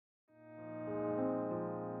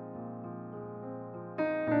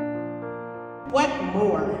What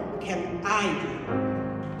more can I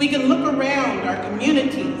do? We can look around our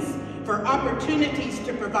communities for opportunities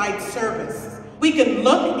to provide service. We can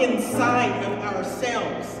look inside of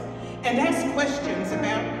ourselves and ask questions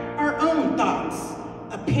about our own thoughts,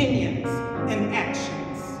 opinions, and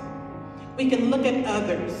actions. We can look at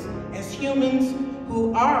others as humans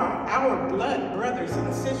who are our blood brothers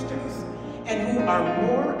and sisters and who are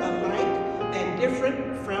more alike than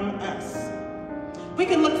different from us. We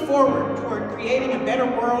can look forward toward creating a better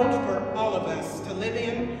world for all of us to live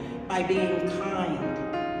in by being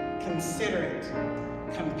kind, considerate,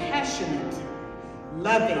 compassionate,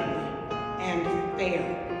 loving, and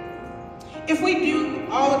fair. If we do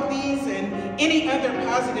all of these and any other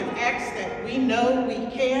positive acts that we know we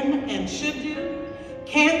can and should do,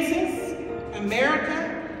 Kansas,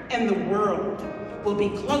 America, and the world will be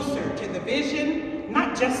closer to the vision,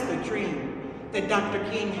 not just the dream, that Dr.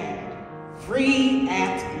 King had. Free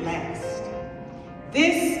at last.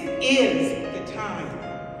 This is the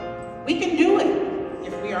time. We can do it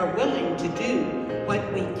if we are willing to do what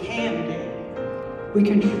we can do. We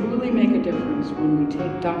can truly make a difference when we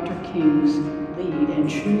take Dr. King's lead and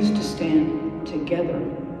choose to stand together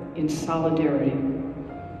in solidarity,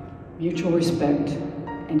 mutual respect,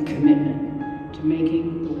 and commitment to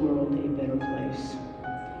making the world a better place.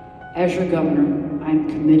 As your governor, I'm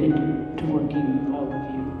committed to working with all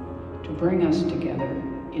of you to bring us together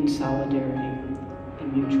in solidarity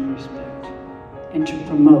and mutual respect, and to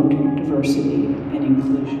promote diversity and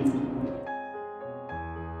inclusion.